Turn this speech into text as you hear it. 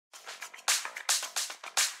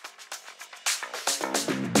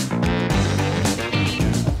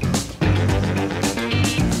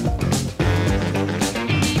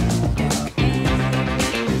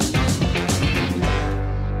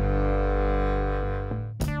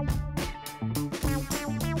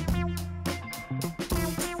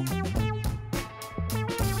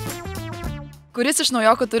Kuris iš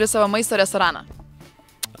naujokų turi savo maisto restoraną?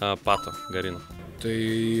 Pato, Garino. Tai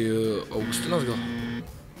Augustinas gal?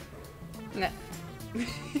 Ne.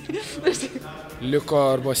 Liko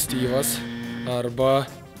arba Styvas, arba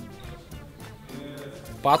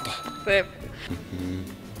Pato. Taip.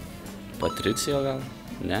 Patricija gal?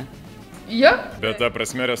 Ne? Jo? Bet ta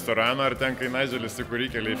prasme restorano, ar ten, kai Naidželis į kurį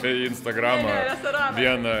keliai į Instagramą Ne, restoraną.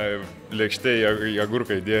 vieną lėkštę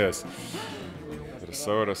jagurką įdėjęs. Ir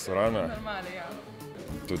savo restoraną. Normaliai, jo.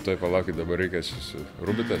 Tu tai palaukit, dabar reikia šis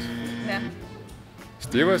Rubitas. Ne.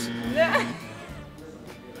 Styvas? Ne.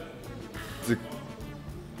 Tik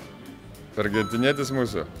argentinietis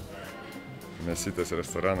mūsų. Mesitas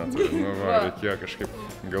restoraną turi. Nu, va, reikėjo kažkaip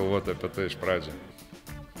galvoti apie tai iš pradžio.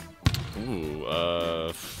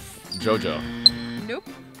 Jojo. Nope.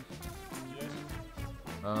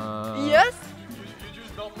 Yes?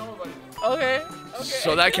 Okay.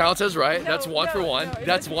 So that counts as right. That's one for one.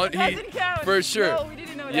 That's one. He for sure. No, we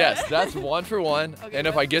didn't know that. Yes, that's one for one. Okay, And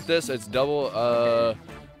if I get this, it's double.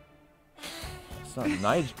 It's not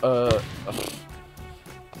Nigel.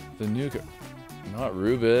 The new. Not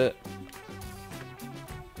Rubit.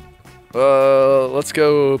 Let's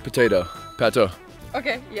go potato. Pato.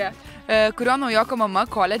 Okay, yeah. Kurio naujoko mama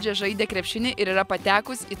koledže žaidė krepšinį ir yra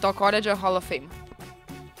patekus į to koledžo Hall of Fame?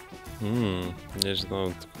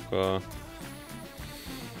 Nežinau, kokio...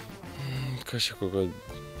 Kažkokio...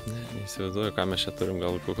 Neįsivaizduoju, ką mes čia turim,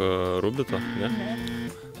 gal kokio Rubito, ne?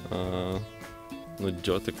 Nu,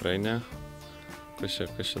 Džio tikrai ne. Kas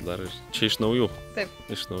čia dar? Čia iš naujų. Taip.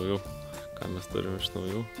 Iš naujų. Ką mes turim iš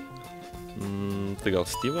naujų? Tai gal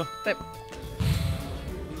Styvo? Taip.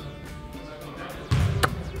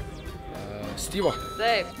 Styvo.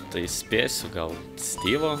 Taip. Tai spėsiu, gal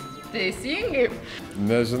Styvo? Teisingai.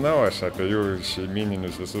 Nežinau aš apie jų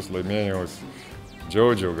šeimininius visus laimėjimus.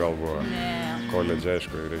 Džiaudžiau gal buvo. Ne. Koledže,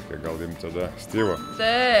 aišku, reikia gal imti tada Styvo.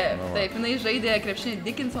 Taip, taip, jinai žaidė krepšinį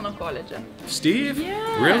Dickinsono koledže. Steve?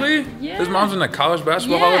 Yeah. Really? Yeah. His mom's in the College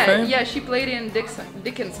Basketball Hall of Fame? Yeah, she played in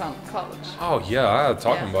Dickinson College. Oh, yeah, I was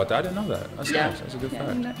talking Yeah. about that. I didn't know that. That's Yeah. nice. That's a good Yeah,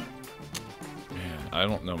 fact. no. I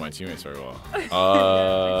don't know my teammates very well.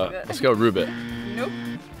 Let's go Rubit. Nope.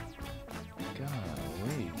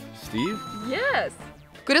 Golly. Steve? Yes.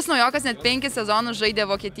 Kuris naujokas net 5 sezonus žaidė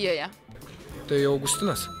Vokietijoje? Tai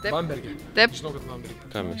Augustinas. Taip. Bambergė. Taip. Žinau, kad Bambergė.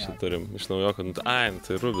 Ką mes čia turim? Iš naujoko,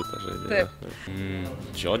 tai Rubitas žaidė. Taip.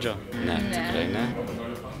 Džodžio? Ne, tikrai ne.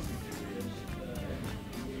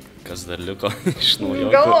 Kas dar liko iš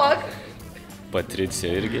naujoko? Galvok.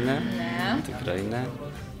 Patricija irgi ne? Ne. Tikrai ne.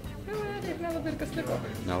 Taip, nelabai kas liko.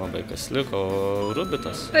 Nelabai kas liko.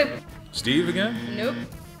 Rubitas. Taip. Steve again? Nope.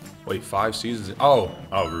 Wait, 5 seasons? Oh,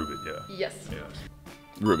 Rubit, yeah. Yes.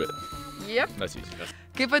 Rubit. Yep. That's easy.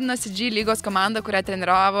 Kaip vadinosi G lygos komanda, kurią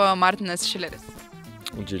treniravo Martinas Šileris?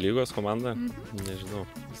 G lygos komanda? Nežinau.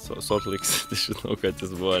 Salt Lake City, žinau, kad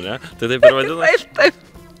jis buvo, ne? Tai taip ir vadina? Taip, taip.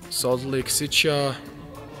 Salt Lake City.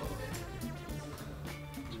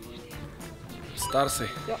 Starsai.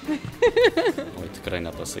 O tikrai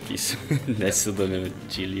nepasakysiu. Nesidomiu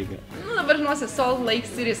G lygą. Nu, dabar žinosi Salt Lake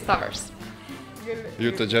City Stars.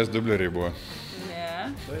 Utah Jazz dubleriai buvo.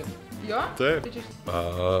 Ne. Jo? Taip.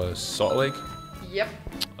 Salt Lake? Jep.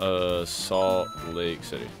 Salt Lake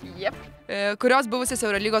City. Jep. Kurios buvusios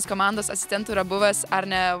Eurolygos komandos asistentų yra buvęs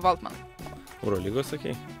Arne Voltman? Eurolygos,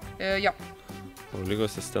 sakei? Jo.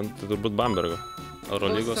 Eurolygos asistentų turbūt Bambergo.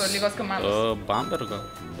 Eurolygos komandos. Bambergo.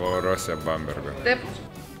 Borussia Bambergo. Taip.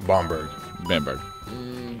 Bamberg. Bamberg.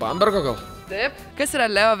 Bambergo gal? Taip. Kas yra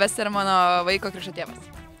Leo Westermano vaiko krikšto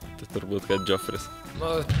tėvas? Tai turbūt, kad Joffris.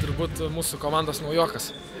 Na, turbūt mūsų komandos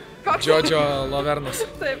naujokas. Koks? Džodžio Lavernas.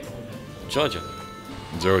 Taip. Džodžio.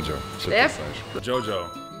 Džiaudžio. Šitas, Taip. aišku. Jojo.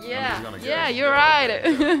 Yeah, you're right.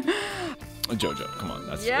 Jojo, come on.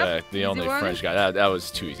 That's Yep, the easy only one. French guy. That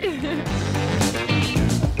was too easy.